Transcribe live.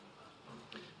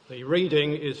The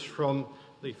reading is from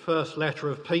the first letter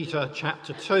of Peter,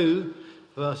 chapter 2,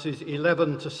 verses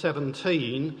 11 to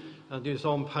 17, and is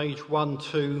on page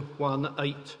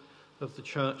 1218 of the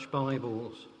Church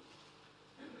Bibles.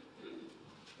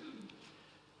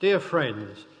 Dear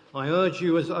friends, I urge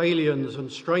you as aliens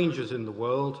and strangers in the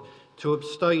world to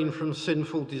abstain from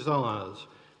sinful desires,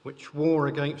 which war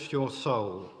against your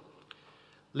soul.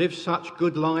 Live such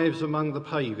good lives among the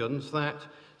pagans that,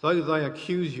 though they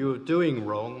accuse you of doing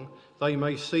wrong, they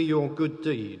may see your good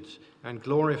deeds and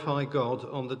glorify God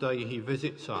on the day he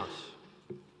visits us.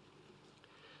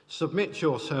 Submit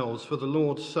yourselves for the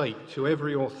Lord's sake to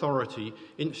every authority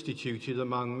instituted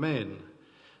among men,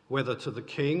 whether to the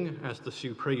king as the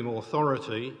supreme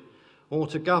authority, or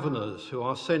to governors who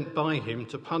are sent by him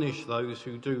to punish those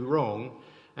who do wrong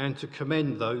and to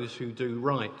commend those who do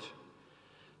right.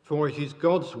 For it is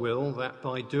God's will that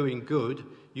by doing good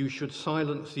you should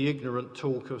silence the ignorant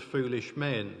talk of foolish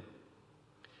men.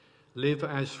 Live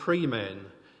as free men,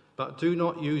 but do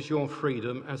not use your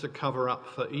freedom as a cover-up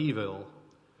for evil.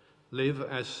 Live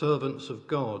as servants of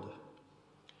God.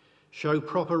 Show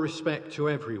proper respect to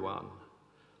everyone.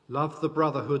 Love the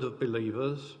brotherhood of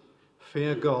believers.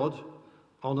 Fear God.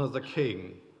 Honour the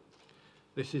King.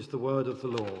 This is the word of the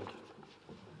Lord.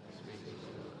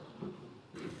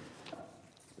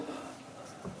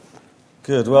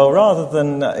 Good. Well, rather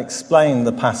than explain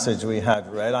the passage we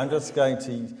had read, I'm just going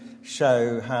to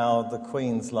show how the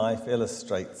Queen's life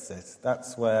illustrates it.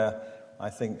 That's where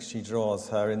I think she draws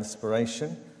her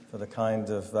inspiration for the kind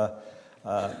of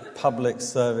public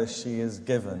service she has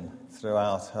given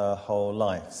throughout her whole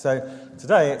life. So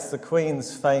today it's the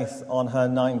Queen's faith on her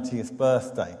 90th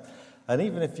birthday. And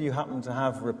even if you happen to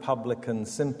have Republican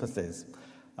sympathies,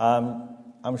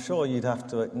 I'm sure you'd have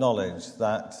to acknowledge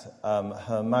that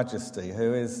Her Majesty,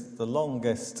 who is the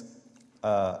longest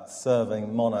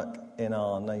serving monarch in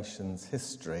our nation's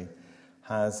history,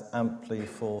 has amply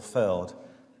fulfilled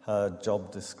her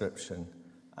job description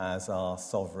as our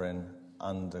sovereign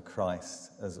under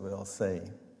Christ, as we'll see.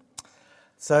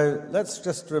 So let's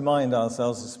just remind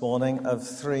ourselves this morning of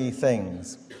three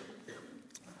things.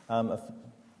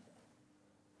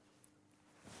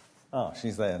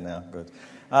 She's there now, good.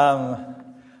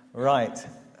 Right,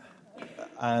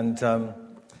 and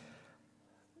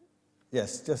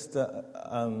yes, just it's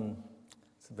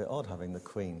a bit odd having the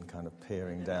Queen kind of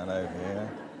peering down over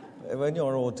you. When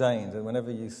you're ordained and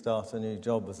whenever you start a new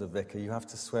job as a vicar, you have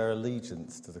to swear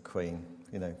allegiance to the Queen,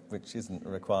 which isn't a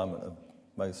requirement of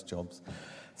most jobs.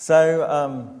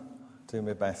 So, do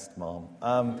my best, Mom.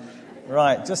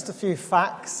 Right, just a few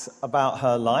facts about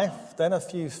her life, then a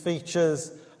few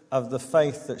features of the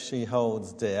faith that she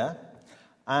holds dear,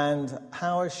 and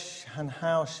how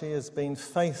she has been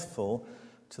faithful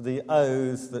to the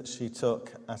oaths that she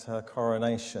took at her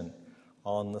coronation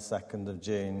on the 2nd of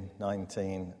June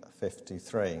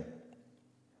 1953,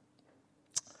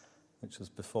 which was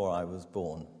before I was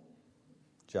born,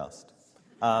 just.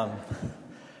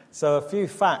 So a few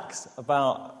facts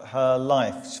about her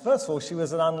life. First of all, she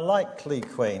was an unlikely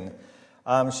queen.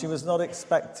 She was not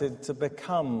expected to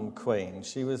become queen.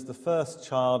 She was the first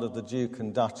child of the Duke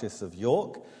and Duchess of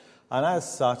York, and as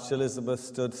such, Elizabeth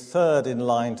stood third in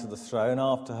line to the throne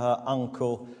after her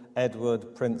uncle,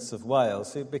 Edward, Prince of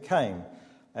Wales, who became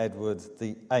Edward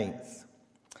VIII.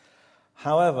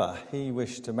 However, he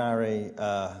wished to marry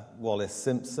Wallis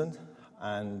Simpson,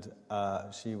 and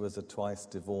she was a twice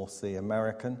divorcee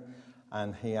American,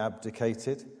 and he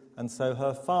abdicated, and so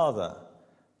her father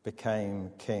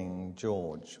became King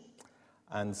George.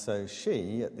 And so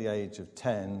she, at the age of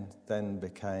 10, then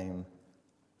became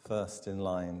first in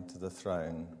line to the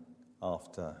throne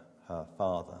after her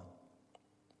father.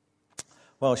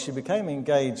 Well, she became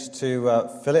engaged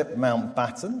to Philip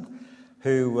Mountbatten,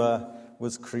 who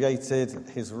was created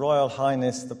His Royal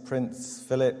Highness the Prince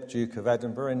Philip, Duke of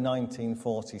Edinburgh, in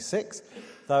 1946,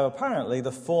 though apparently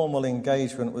the formal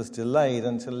engagement was delayed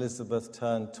until Elizabeth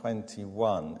turned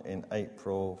 21 in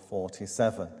April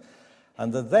 47.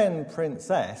 And the then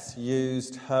princess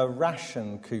used her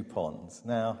ration coupons.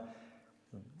 Now,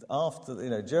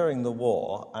 during the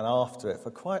war and after it,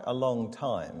 for quite a long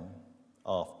time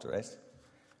after it,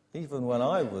 even when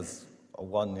I was a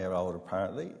 1-year-old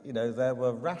apparently, there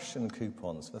were ration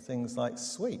coupons for things like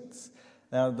sweets.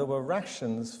 Now, there were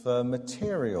rations for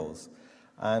materials,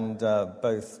 and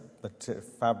both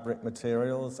fabric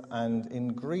materials and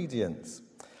ingredients.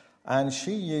 And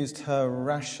she used her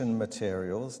ration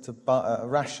coupons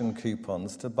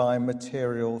to buy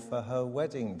material for her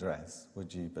wedding dress,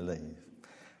 would you believe?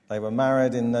 They were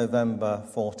married in November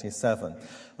 47.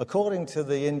 According to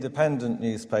the Independent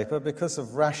newspaper, because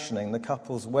of rationing, the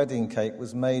couple's wedding cake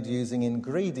was made using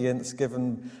ingredients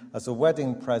given as a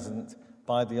wedding present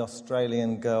by the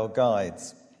Australian Girl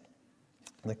Guides.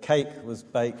 The cake was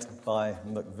baked by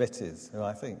McVitie's, who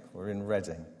I think were in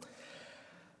Reading.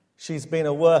 She's been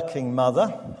a working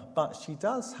mother, but she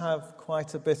does have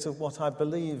quite a bit of what I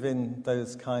believe in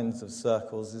those kinds of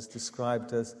circles is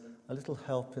described as a little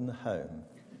help in the home.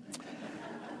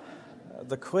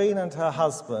 The Queen and her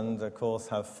husband, of course,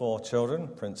 have 4 children.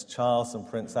 Prince Charles and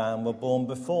Prince Anne were born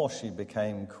before she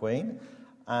became Queen,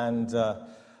 and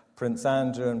Prince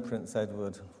Andrew and Prince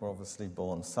Edward were obviously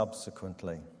born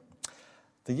subsequently.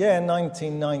 The year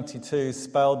 1992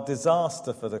 spelled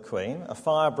disaster for the Queen. A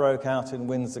fire broke out in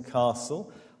Windsor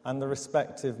Castle, and the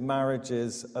respective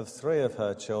marriages of 3 of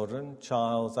her children,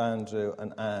 Charles, Andrew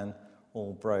and Anne,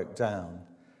 all broke down.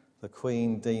 The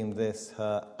Queen deemed this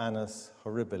her annus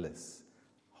horribilis,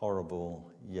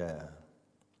 horrible year.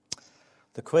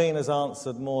 The Queen has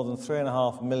answered more than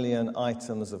 3.5 million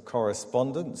items of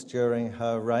correspondence during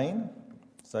her reign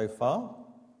so far.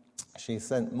 She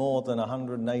sent more than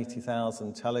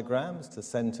 180,000 telegrams to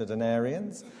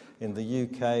centenarians in the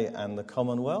UK and the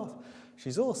Commonwealth.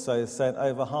 She's also sent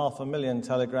over 500,000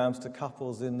 telegrams to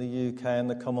couples in the UK and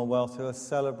the Commonwealth who are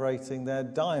celebrating their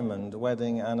diamond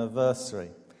wedding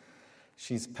anniversary.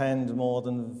 She's penned more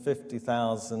than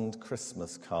 50,000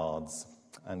 Christmas cards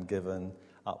and given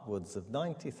upwards of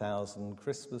 90,000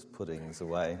 Christmas puddings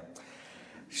away.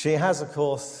 She has, of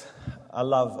course, a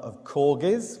love of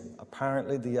corgis.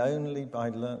 Apparently I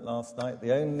learnt last night,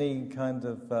 the only kind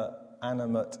of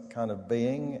animate kind of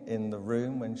being in the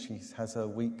room when she has her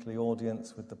weekly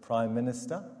audience with the Prime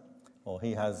Minister, or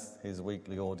he has his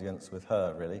weekly audience with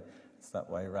her, really. It's that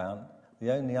way round.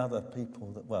 The only other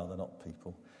people they're not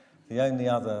people. The only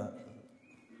other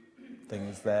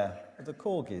things there are the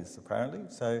corgis, apparently.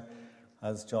 So,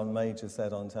 as John Major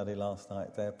said on telly last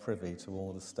night, they're privy to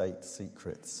all the state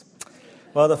secrets.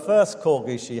 Well, the first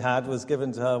corgi she had was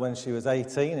given to her when she was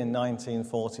 18 in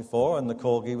 1944, and the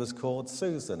corgi was called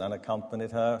Susan and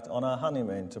accompanied her on her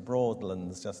honeymoon to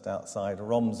Broadlands, just outside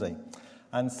Romsey.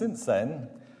 And since then,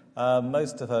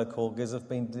 most of her corgis have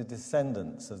been the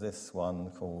descendants of this one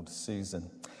called Susan.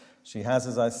 She has,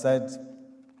 as I said,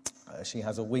 she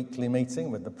has a weekly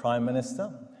meeting with the Prime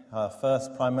Minister. Her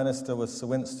first Prime Minister was Sir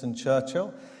Winston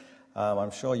Churchill.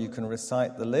 I'm sure you can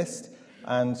recite the list.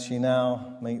 And she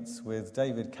now meets with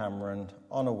David Cameron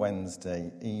on a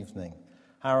Wednesday evening.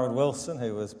 Harold Wilson,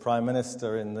 who was Prime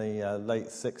Minister in the late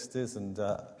 60s and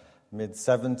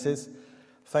mid-70s,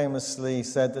 famously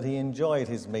said that he enjoyed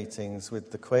his meetings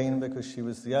with the Queen because she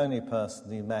was the only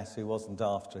person he met who wasn't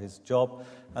after his job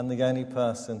and the only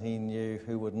person he knew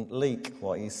who wouldn't leak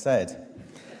what he said.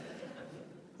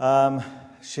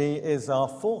 She is our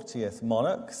 40th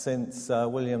monarch since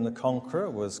William the Conqueror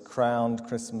was crowned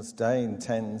Christmas Day in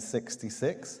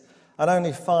 1066, and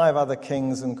only 5 other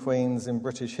kings and queens in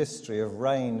British history have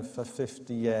reigned for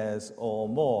 50 years or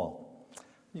more.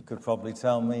 You could probably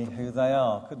tell me who they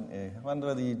are, couldn't you? I wonder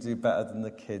whether you'd do better than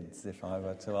the kids if I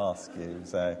were to ask you.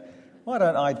 So why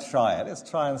don't I try it? Let's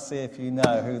try and see if you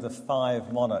know who the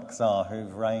 5 monarchs are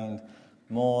who've reigned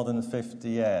more than 50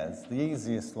 years. The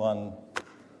easiest one...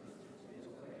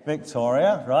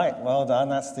 Victoria, right, well done,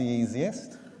 that's the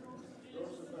easiest.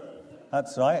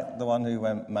 That's right, the one who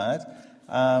went mad.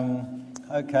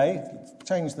 Okay,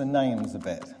 change the names a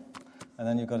bit, and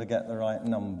then you've got to get the right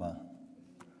number.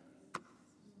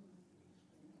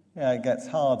 Yeah, it gets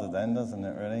harder then, doesn't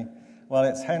it, really? Well,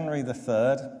 it's Henry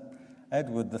III,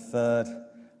 Edward III,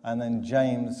 and then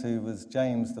James, who was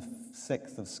James the VI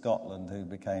of Scotland, who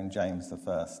became James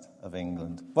I of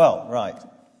England. Well, right.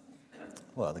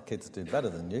 Well, the kids do better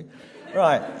than you.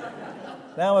 Right.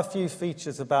 Now a few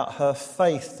features about her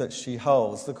faith that she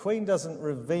holds. The Queen doesn't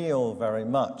reveal very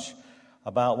much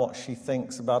about what she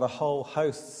thinks about a whole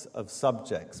host of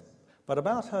subjects. But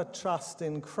about her trust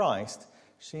in Christ,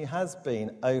 she has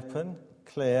been open,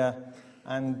 clear,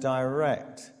 and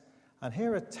direct. And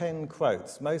here are 10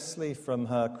 quotes, mostly from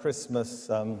her Christmas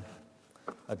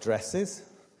addresses.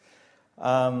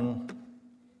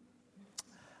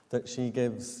 That she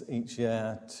gives each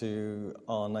year to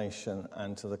our nation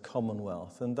and to the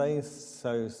Commonwealth. And they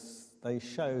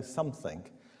show something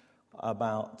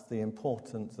about the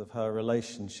importance of her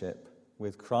relationship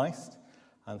with Christ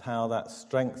and how that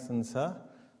strengthens her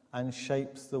and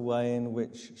shapes the way in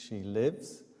which she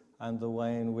lives and the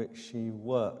way in which she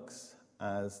works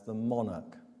as the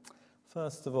monarch.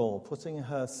 First of all, putting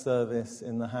her service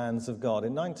in the hands of God.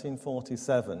 In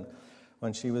 1947,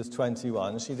 when she was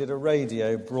 21, she did a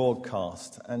radio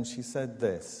broadcast, and she said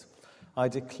this: "I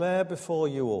declare before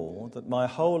you all that my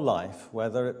whole life,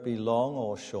 whether it be long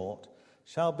or short,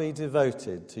 shall be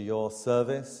devoted to your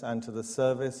service and to the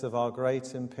service of our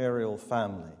great imperial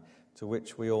family, to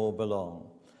which we all belong.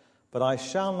 But I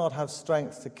shall not have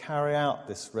strength to carry out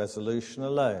this resolution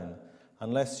alone,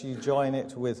 unless you join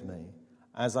it with me,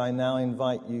 as I now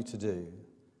invite you to do.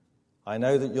 I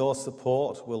know that your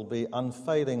support will be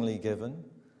unfailingly given.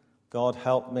 God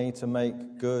help me to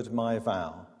make good my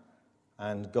vow,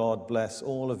 and God bless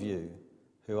all of you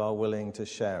who are willing to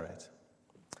share it."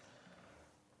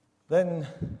 Then,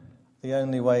 the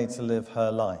only way to live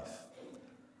her life.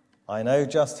 I know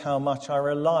just how much I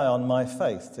rely on my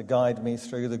faith to guide me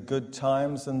through the good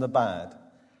times and the bad.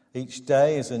 Each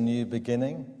day is a new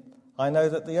beginning. I know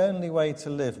that the only way to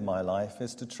live my life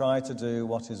is to try to do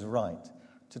what is right,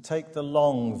 to take the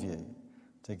long view,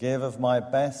 to give of my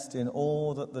best in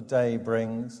all that the day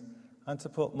brings, and to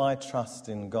put my trust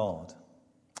in God.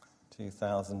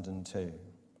 2002.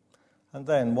 And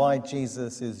then, why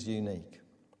Jesus is unique.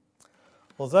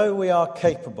 Although we are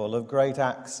capable of great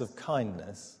acts of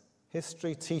kindness,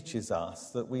 history teaches us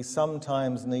that we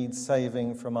sometimes need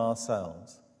saving from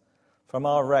ourselves, from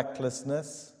our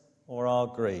recklessness or our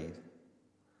greed.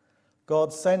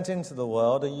 God sent into the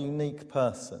world a unique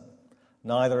person,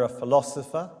 neither a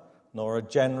philosopher nor a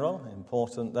general,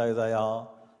 important though they are,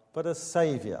 but a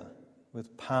saviour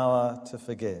with power to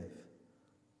forgive.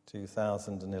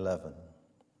 2011.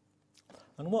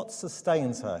 And what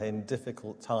sustains her in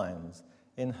difficult times,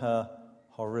 in her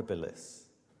horribilis?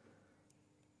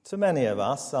 To many of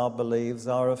us, our beliefs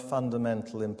are of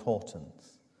fundamental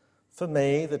importance. For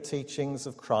me, the teachings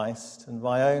of Christ and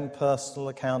my own personal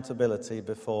accountability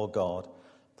before God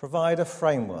provide a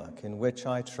framework in which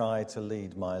I try to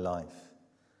lead my life.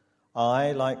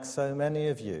 I, like so many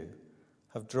of you,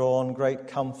 have drawn great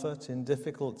comfort in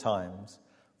difficult times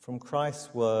from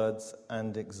Christ's words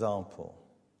and example.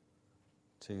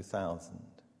 2000.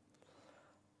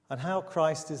 And how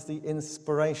Christ is the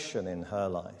inspiration in her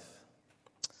life.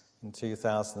 In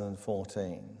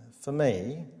 2014. For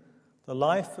me, the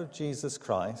life of Jesus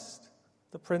Christ,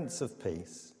 the Prince of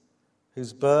Peace,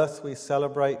 whose birth we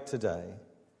celebrate today,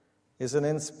 is an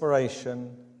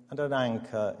inspiration and an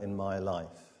anchor in my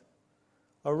life,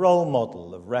 a role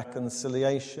model of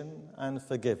reconciliation and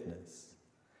forgiveness.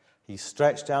 He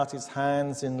stretched out his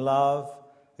hands in love,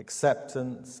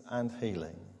 acceptance, and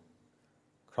healing.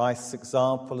 Christ's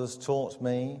example has taught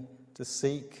me to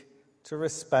seek, to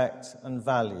respect, and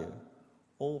value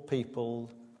all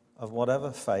people of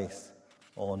whatever faith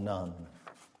or none.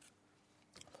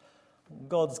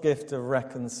 God's gift of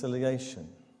reconciliation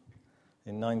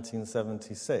in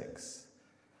 1976,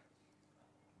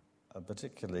 a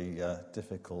particularly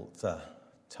difficult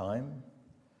time.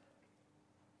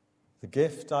 The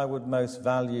gift I would most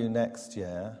value next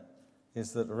year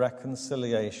is that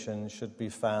reconciliation should be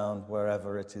found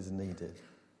wherever it is needed.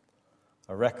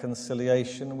 A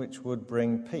reconciliation which would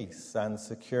bring peace and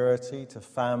security to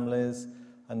families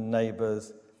and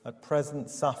neighbours at present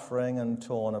suffering and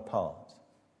torn apart.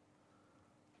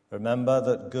 Remember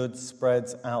that good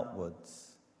spreads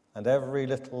outwards, and every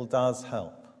little does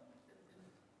help.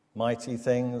 Mighty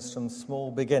things from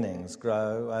small beginnings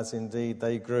grow, as indeed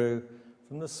they grew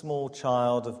from the small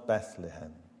child of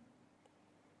Bethlehem.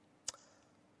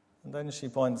 And then she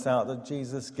points out that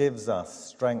Jesus gives us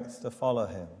strength to follow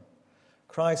him.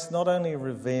 Christ not only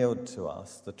revealed to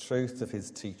us the truth of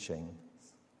his teachings,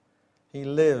 he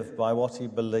lived by what he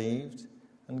believed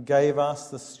and gave us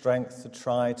the strength to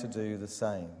try to do the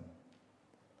same.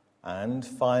 And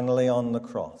finally, on the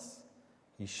cross,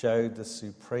 he showed the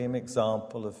supreme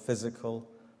example of physical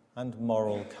and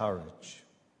moral courage.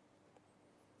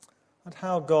 And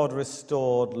how God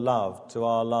restored love to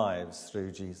our lives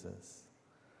through Jesus.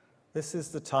 This is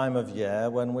the time of year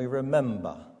when we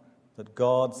remember that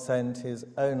God sent his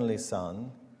only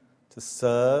Son to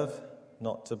serve,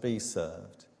 not to be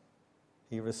served.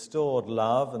 He restored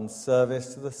love and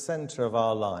service to the centre of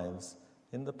our lives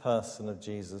in the person of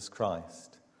Jesus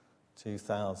Christ,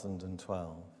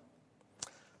 2012.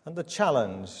 And the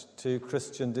challenge to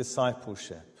Christian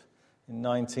discipleship in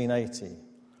 1980,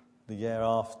 the year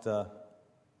after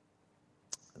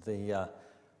the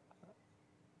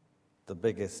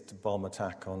biggest bomb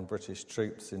attack on British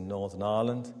troops in Northern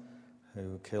Ireland,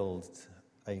 who killed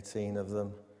 18 of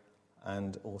them,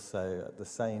 and also at the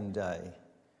same day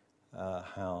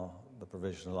how the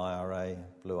Provisional IRA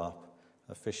blew up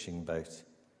a fishing boat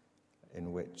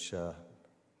in which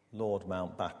Lord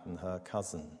Mountbatten, her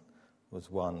cousin,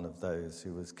 was one of those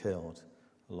who was killed,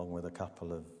 along with a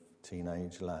couple of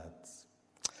teenage lads.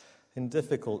 In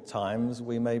difficult times,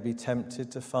 we may be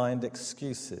tempted to find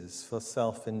excuses for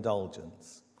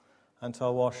self-indulgence and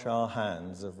to wash our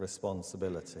hands of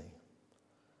responsibility.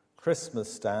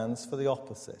 Christmas stands for the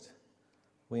opposite.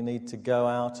 We need to go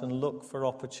out and look for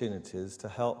opportunities to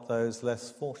help those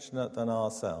less fortunate than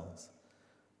ourselves,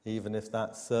 even if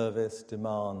that service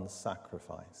demands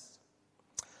sacrifice.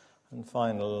 And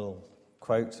final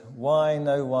quote, why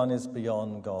no one is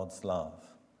beyond God's love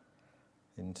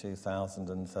in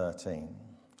 2013.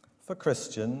 For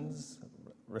Christians,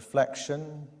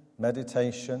 reflection,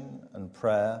 meditation and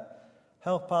prayer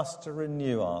help us to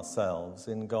renew ourselves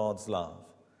in God's love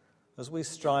as we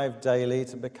strive daily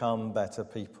to become better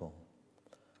people.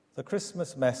 The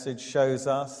Christmas message shows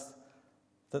us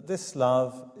that this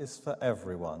love is for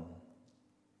everyone.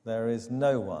 There is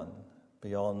no one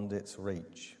beyond its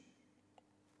reach.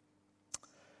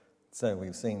 So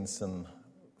we've seen some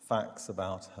facts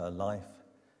about her life,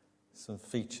 some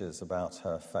features about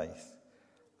her faith,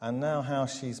 and now how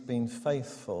she's been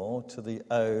faithful to the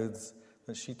oaths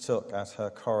that she took at her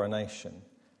coronation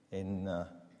in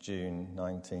June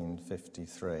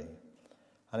 1953.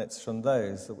 And it's from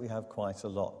those that we have quite a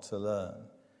lot to learn.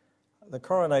 The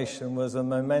coronation was a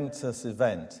momentous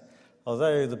event.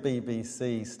 Although the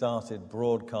BBC started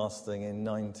broadcasting in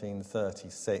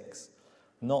 1936,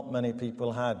 not many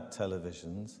people had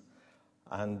televisions,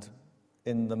 and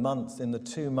in the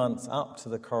 2 months up to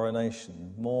the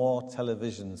coronation, more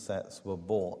television sets were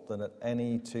bought than at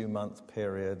any 2-month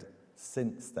period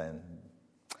since then.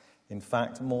 In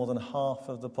fact, more than half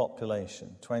of the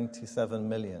population, 27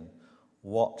 million,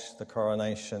 watched the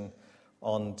coronation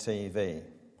on TV.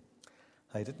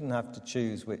 They didn't have to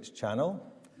choose which channel.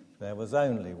 There was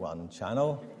only one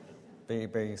channel,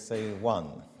 BBC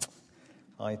One.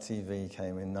 ITV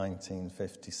came in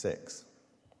 1956.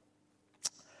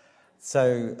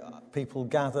 So people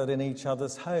gathered in each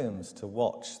other's homes to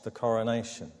watch the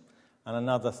coronation, and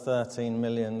another 11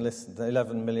 million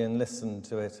listened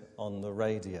to it on the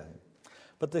radio.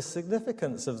 But the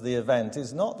significance of the event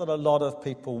is not that a lot of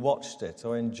people watched it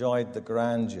or enjoyed the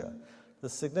grandeur. The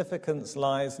significance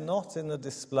lies not in the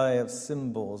display of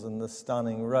symbols and the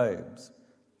stunning robes,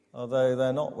 although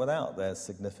they're not without their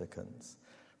significance.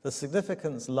 The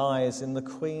significance lies in the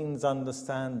Queen's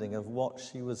understanding of what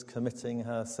she was committing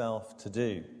herself to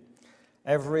do.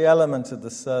 Every element of the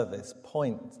service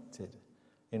pointed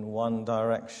in one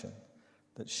direction,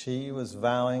 that she was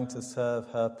vowing to serve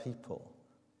her people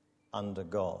under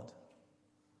God.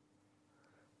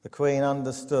 The Queen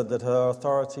understood that her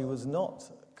authority was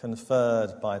not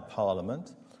conferred by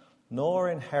Parliament, nor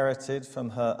inherited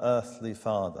from her earthly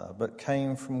father, but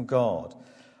came from God,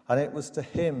 and it was to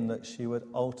him that she would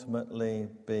ultimately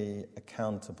be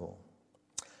accountable.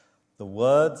 The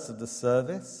words of the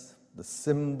service, the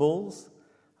symbols,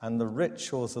 and the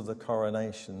rituals of the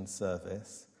coronation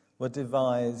service were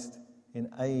devised in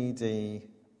AD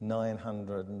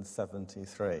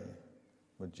 973,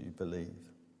 would you believe?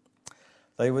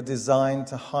 They were designed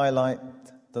to highlight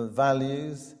the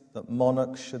values that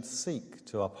monarchs should seek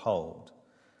to uphold,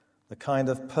 the kind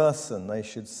of person they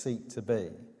should seek to be,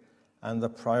 and the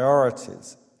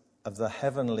priorities of the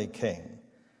heavenly king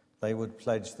they would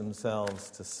pledge themselves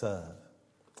to serve.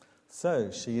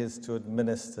 So she is to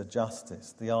administer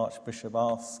justice. The Archbishop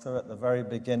asked her at the very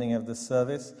beginning of the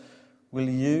service, will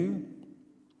you,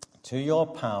 to your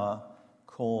power,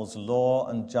 cause law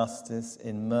and justice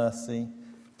in mercy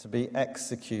to be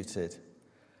executed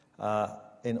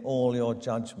in all your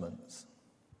judgments?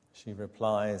 She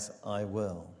replies, I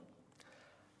will.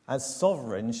 As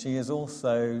sovereign, she is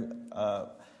also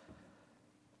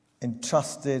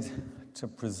entrusted to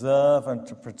preserve and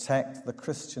to protect the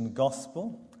Christian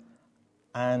gospel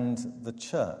and the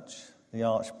church. The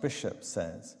Archbishop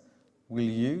says, will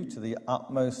you, to the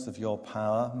utmost of your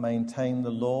power, maintain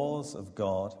the laws of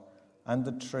God and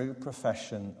the true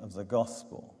profession of the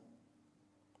gospel?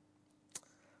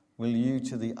 Will you,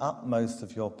 to the utmost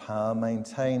of your power,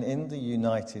 maintain in the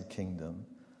United Kingdom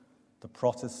the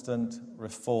Protestant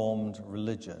Reformed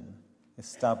religion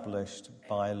established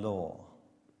by law?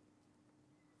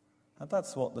 And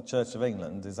that's what the Church of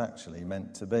England is actually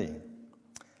meant to be,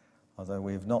 although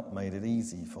we've not made it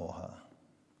easy for her.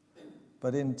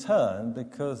 But in turn,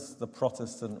 because the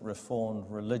Protestant Reformed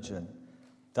religion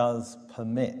does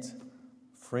permit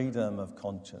freedom of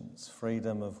conscience,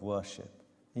 freedom of worship,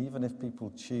 even if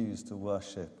people choose to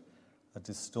worship a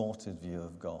distorted view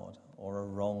of God or a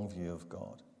wrong view of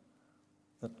God,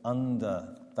 that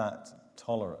under that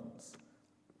tolerance,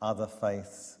 other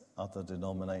faiths, other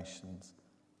denominations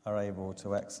are able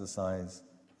to exercise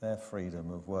their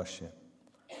freedom of worship.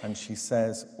 And she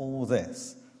says, all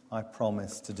this I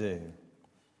promise to do.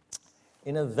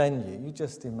 in a venue. You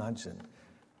just imagine,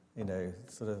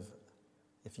 sort of,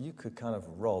 if you could kind of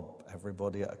rob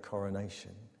everybody at a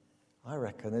coronation, I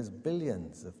reckon there's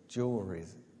billions of jewellery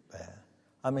there.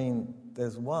 I mean,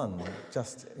 there's one,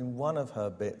 just in one of her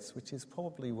bits, which is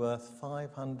probably worth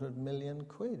 500 million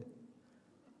quid.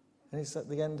 And it's at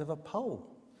the end of a pole.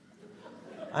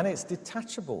 And it's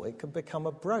detachable. It can become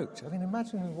a brooch. I mean,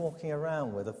 imagine me walking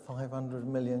around with a 500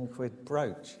 million quid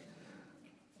brooch.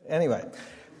 Anyway,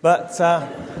 but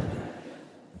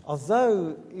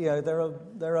although,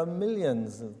 there are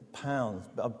millions of pounds,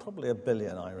 probably $1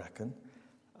 billion, I reckon,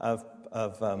 of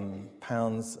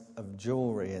pounds of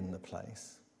jewellery in the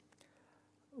place,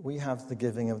 we have the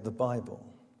giving of the Bible.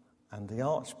 And the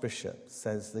Archbishop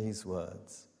says these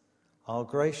words: "Our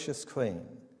gracious Queen,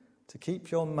 to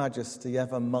keep your majesty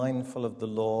ever mindful of the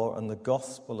law and the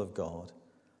gospel of God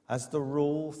as the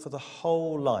rule for the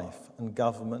whole life and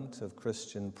government of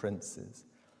Christian princes,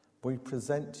 we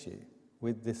present you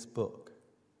with this book,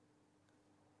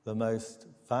 the most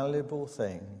valuable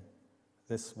thing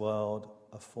this world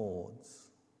affords."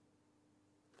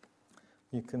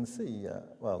 You can see,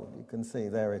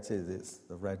 there it is, it's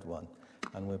the red one,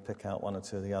 and we'll pick out one or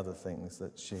two of the other things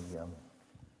that she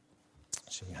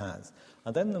has.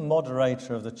 And then the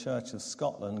moderator of the Church of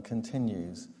Scotland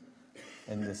continues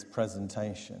in this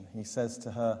presentation. He says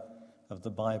to her of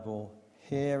the Bible,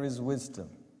 "Here is wisdom.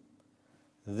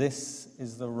 This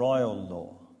is the royal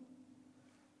law.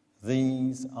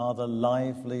 These are the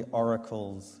lively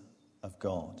oracles of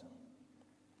God."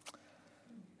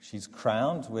 She's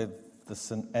crowned with the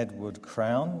St. Edward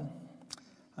crown.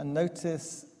 And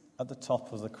notice at the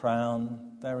top of the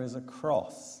crown there is a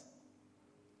cross,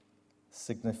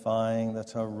 signifying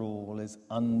that her rule is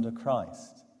under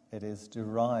Christ. It is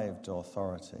derived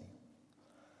authority.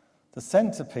 The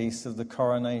centrepiece of the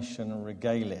coronation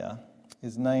regalia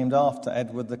is named after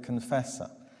Edward the Confessor,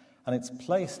 and it's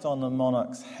placed on the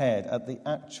monarch's head at the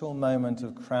actual moment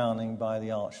of crowning by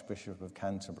the Archbishop of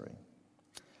Canterbury.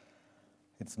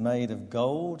 It's made of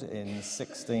gold in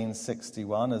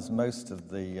 1661, as most of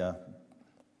the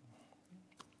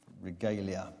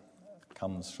regalia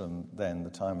comes from then, the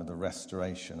time of the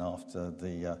Restoration, after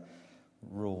the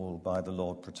rule by the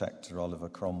Lord Protector Oliver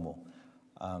Cromwell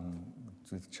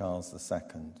with Charles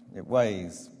II. It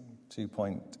weighs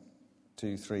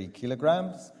 2.23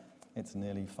 kilograms. It's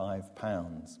nearly 5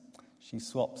 pounds. She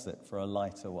swaps it for a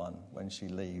lighter one when she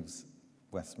leaves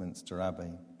Westminster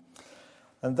Abbey.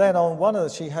 And then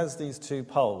she has these two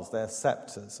poles, they're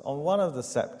sceptres. On one of the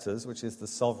sceptres, which is the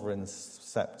sovereign's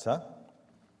sceptre,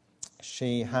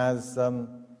 she has...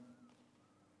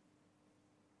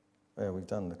 we've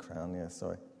done the crown,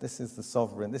 sorry. This is the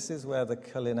sovereign. This is where the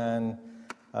Cullinan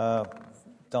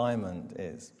diamond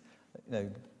is.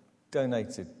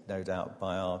 Donated, no doubt,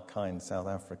 by our kind South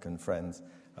African friends.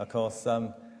 Of course,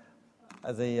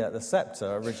 the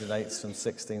sceptre originates from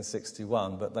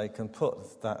 1661, but they can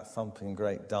put that thumping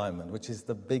great diamond, which is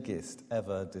the biggest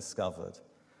ever discovered.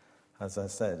 As I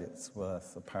said, it's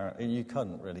worth, apparently, you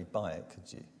couldn't really buy it,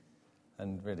 could you?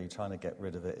 And really trying to get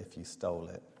rid of it if you stole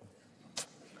it.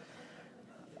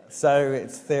 So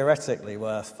it's theoretically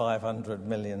worth £500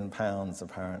 million,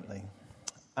 apparently.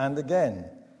 And again,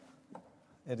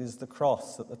 it is the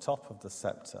cross at the top of the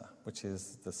sceptre, which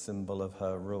is the symbol of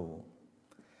her rule.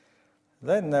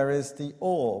 Then there is the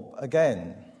orb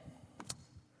again.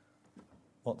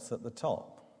 What's at the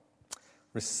top?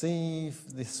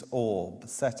 "Receive this orb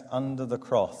set under the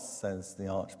cross," says the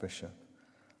Archbishop,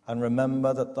 "and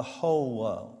remember that the whole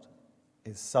world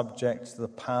is subject to the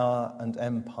power and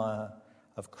empire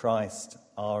of Christ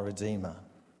our Redeemer."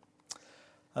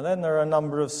 And then there are a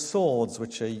number of swords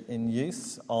which are in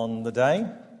use on the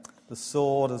day. The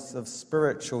sword of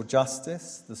spiritual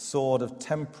justice, the sword of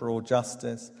temporal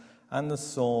justice, and the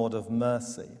sword of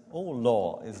mercy. All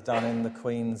law is done in the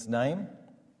Queen's name,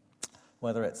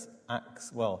 whether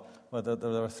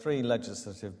there are 3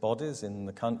 legislative bodies in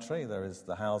the country. There is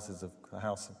the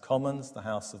House of Commons, the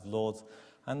House of Lords,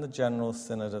 and the General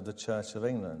Synod of the Church of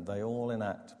England. They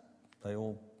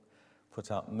all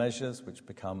put up measures which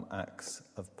become acts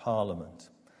of Parliament.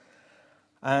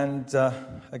 And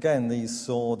again, these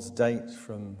swords date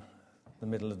from the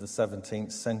middle of the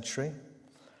 17th century.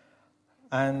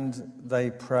 And they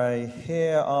pray,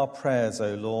 "Hear our prayers,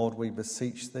 O Lord, we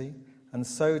beseech thee, and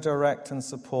so direct and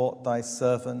support thy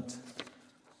servant,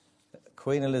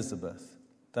 Queen Elizabeth,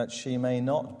 that she may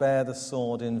not bear the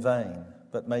sword in vain,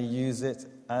 but may use it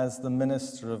as the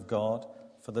minister of God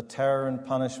for the terror and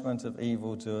punishment of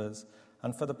evildoers,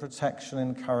 and for the protection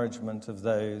and encouragement of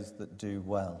those that do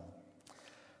well."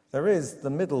 The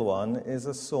middle one is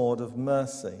a sword of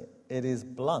mercy. It is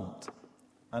blunt.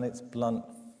 and it's blunt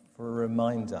for a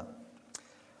reminder,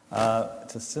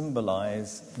 to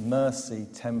symbolize mercy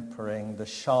tempering the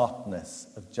sharpness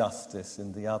of justice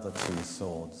in the other two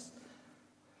swords.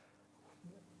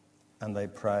 And they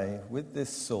pray, with this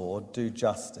sword, do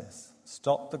justice,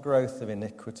 stop the growth of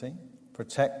iniquity,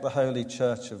 protect the holy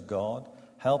church of God,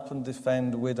 help and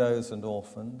defend widows and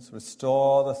orphans,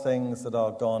 restore the things that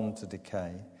are gone to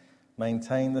decay,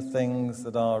 maintain the things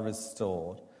that are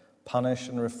restored, punish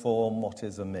and reform what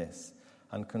is amiss,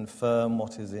 and confirm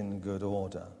what is in good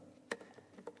order.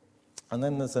 And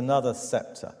then there's another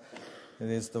scepter. It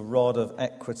is the rod of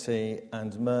equity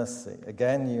and mercy.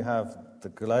 Again, you have the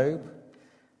globe,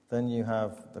 then you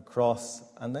have the cross,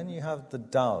 and then you have the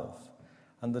dove.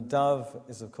 And the dove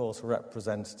is, of course,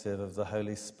 representative of the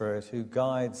Holy Spirit who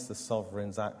guides the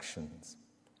sovereign's actions.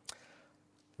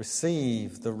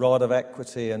 Receive the rod of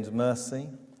equity and mercy.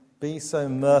 Be so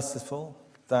merciful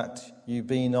that you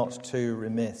be not too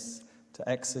remiss to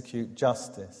execute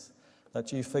justice,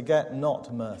 that you forget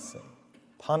not mercy.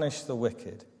 Punish the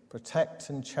wicked, protect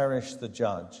and cherish the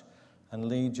judge, and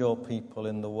lead your people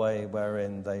in the way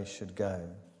wherein they should go.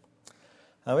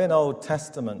 Now, in Old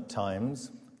Testament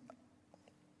times,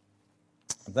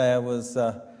 there was,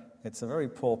 it's a very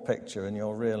poor picture, and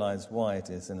you'll realize why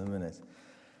it is in a minute.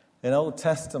 In Old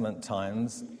Testament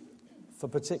times, for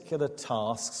particular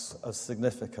tasks of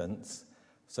significance,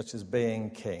 such as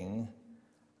being king,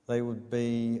 they would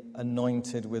be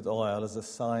anointed with oil as a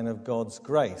sign of God's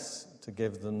grace to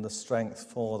give them the strength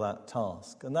for that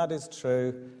task. And that is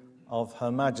true of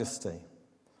Her Majesty.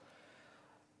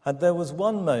 And there was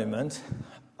one moment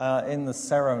in the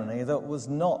ceremony that was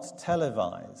not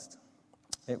televised.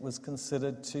 It was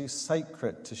considered too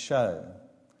sacred to show.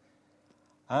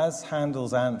 As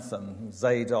Handel's anthem,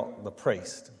 Zadok the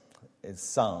priest, is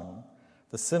sung,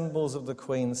 the symbols of the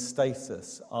Queen's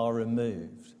status are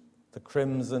removed. The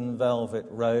crimson velvet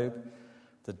robe,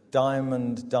 the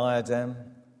diamond diadem,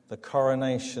 the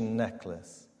coronation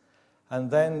necklace. And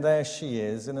then there she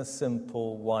is in a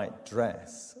simple white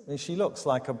dress. I mean, she looks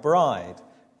like a bride,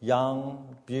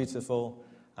 young, beautiful,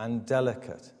 and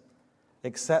delicate,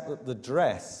 except that the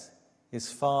dress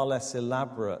is far less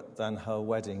elaborate than her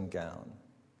wedding gown.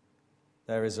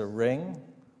 There is a ring,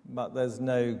 but there's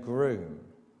no groom.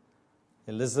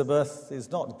 Elizabeth is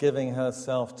not giving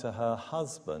herself to her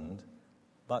husband,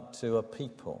 but to a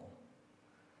people.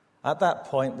 At that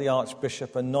point, the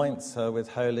Archbishop anoints her with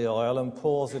holy oil and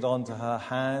pours it onto her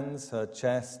hands, her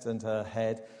chest, and her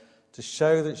head to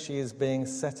show that she is being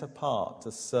set apart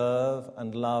to serve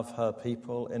and love her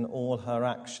people in all her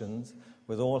actions,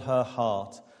 with all her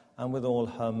heart, and with all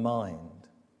her mind.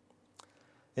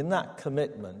 In that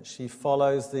commitment, she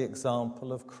follows the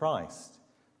example of Christ,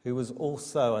 who was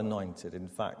also anointed. In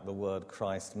fact, the word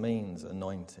Christ means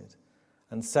anointed,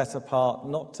 and set apart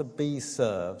not to be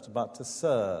served, but to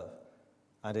serve,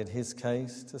 and in his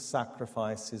case, to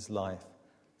sacrifice his life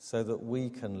so that we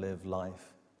can live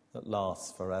life that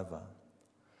lasts forever.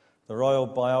 The royal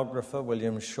biographer,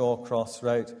 William Shawcross,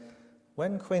 wrote,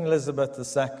 "When Queen Elizabeth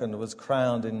II was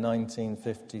crowned in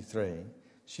 1953,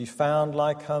 she found,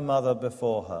 like her mother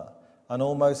before her, an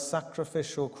almost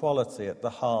sacrificial quality at the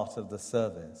heart of the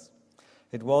service.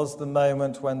 It was the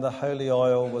moment when the holy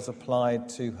oil was applied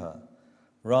to her,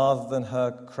 rather than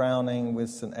her crowning with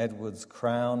St. Edward's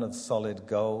crown of solid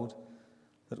gold,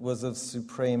 that was of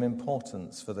supreme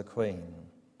importance for the Queen.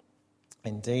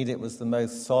 Indeed, it was the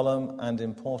most solemn and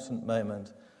important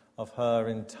moment of her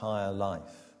entire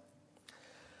life."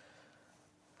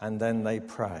 And then they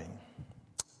pray,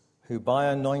 "Who by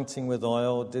anointing with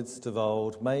oil didst of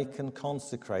old make and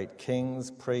consecrate kings,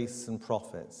 priests, and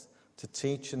prophets, to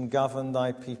teach and govern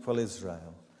thy people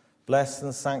Israel. Bless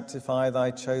and sanctify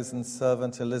thy chosen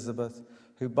servant Elizabeth,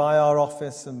 who by our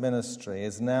office and ministry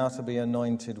is now to be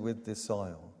anointed with this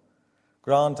oil.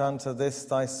 Grant unto this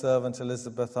thy servant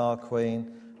Elizabeth, our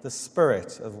Queen, the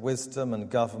spirit of wisdom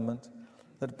and government,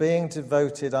 that being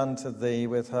devoted unto thee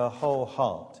with her whole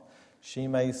heart, she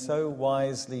may so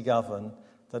wisely govern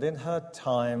that in her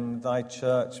time thy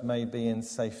church may be in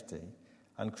safety,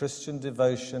 and Christian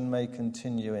devotion may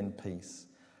continue in peace,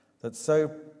 that so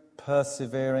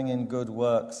persevering in good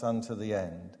works unto the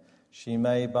end, she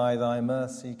may by thy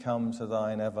mercy come to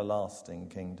thine everlasting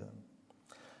kingdom."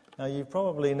 Now, you've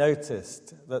probably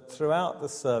noticed that throughout the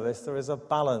service there is a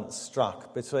balance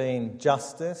struck between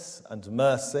justice and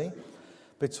mercy,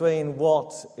 between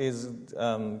what is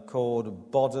called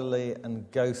bodily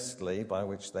and ghostly, by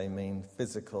which they mean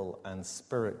physical and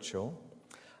spiritual,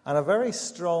 and a very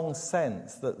strong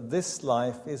sense that this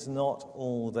life is not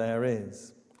all there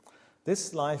is.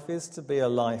 This life is to be a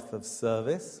life of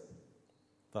service,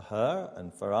 for her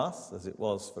and for us, as it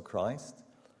was for Christ,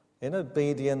 in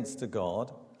obedience to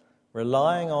God,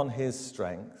 relying on his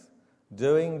strength,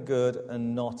 doing good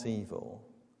and not evil.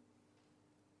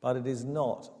 But it is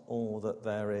not all that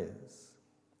there is.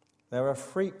 There are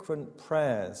frequent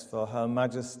prayers for Her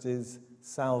Majesty's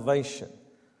salvation,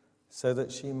 so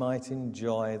that she might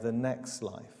enjoy the next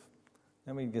life.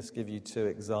 Let me just give you 2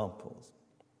 examples.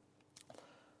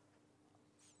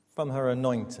 From her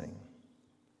anointing,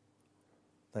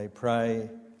 they pray,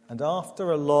 and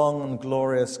after a long and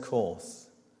glorious course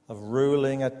of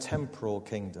ruling a temporal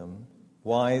kingdom,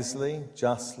 wisely,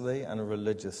 justly, and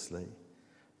religiously,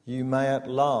 you may at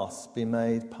last be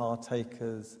made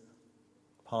partaker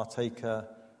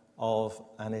of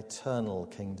an eternal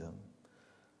kingdom.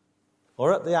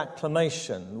 Or at the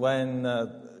acclamation, when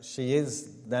she is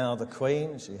now the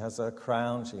queen, she has her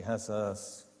crown, she has her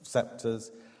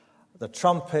sceptres, the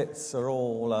trumpets are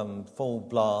all full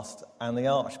blast, and the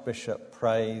Archbishop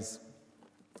prays,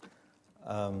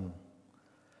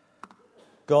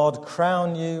 God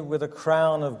crown you with a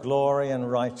crown of glory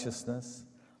and righteousness,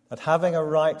 that having a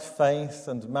right faith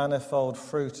and manifold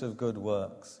fruit of good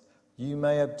works, you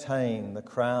may obtain the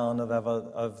crown of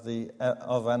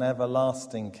an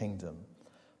everlasting kingdom,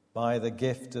 by the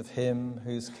gift of him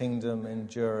whose kingdom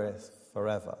endureth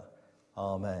forever.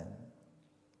 Amen.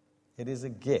 It is a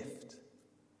gift.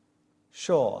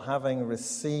 Sure, having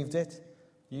received it,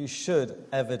 you should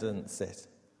evidence it.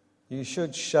 You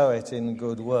should show it in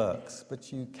good works,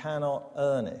 but you cannot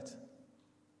earn it.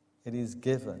 It is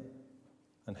given.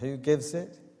 And who gives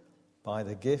it? By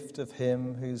the gift of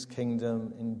him whose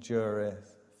kingdom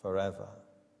endureth forever.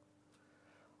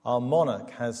 Our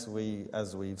monarch, as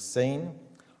we've seen,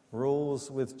 rules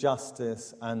with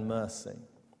justice and mercy,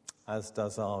 as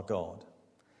does our God.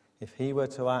 If he were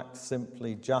to act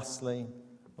simply justly,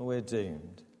 we're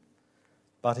doomed.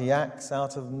 But he acts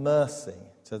out of mercy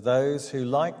to those who,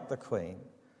 like the Queen,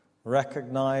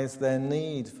 recognize their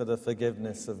need for the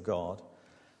forgiveness of God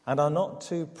and are not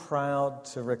too proud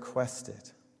to request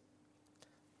it.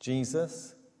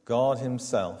 Jesus, God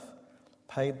himself,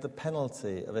 paid the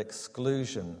penalty of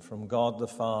exclusion from God the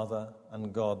Father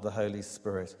and God the Holy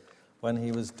Spirit when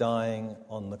he was dying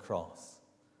on the cross.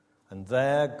 And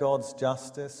there God's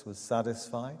justice was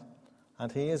satisfied,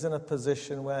 and he is in a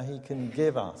position where he can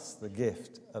give us the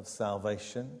gift of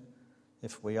salvation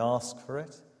if we ask for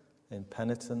it in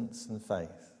penitence and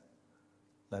faith.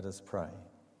 Let us pray.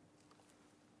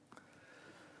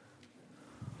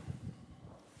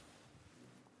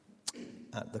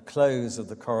 At the close of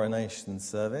the coronation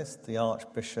service, the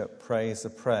Archbishop prays a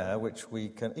prayer which we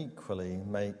can equally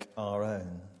make our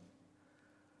own.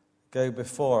 Go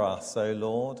before us, O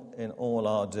Lord, in all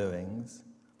our doings,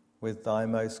 with thy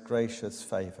most gracious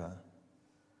favour,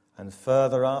 and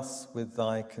further us with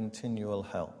thy continual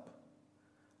help,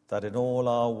 that in all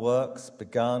our works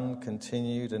begun,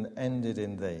 continued, and ended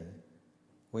in thee,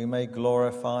 we may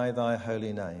glorify thy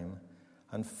holy name,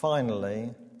 and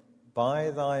finally,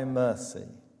 by thy mercy,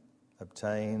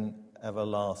 obtain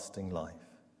everlasting life.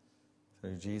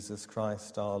 Through Jesus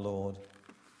Christ our Lord.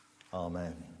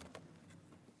 Amen.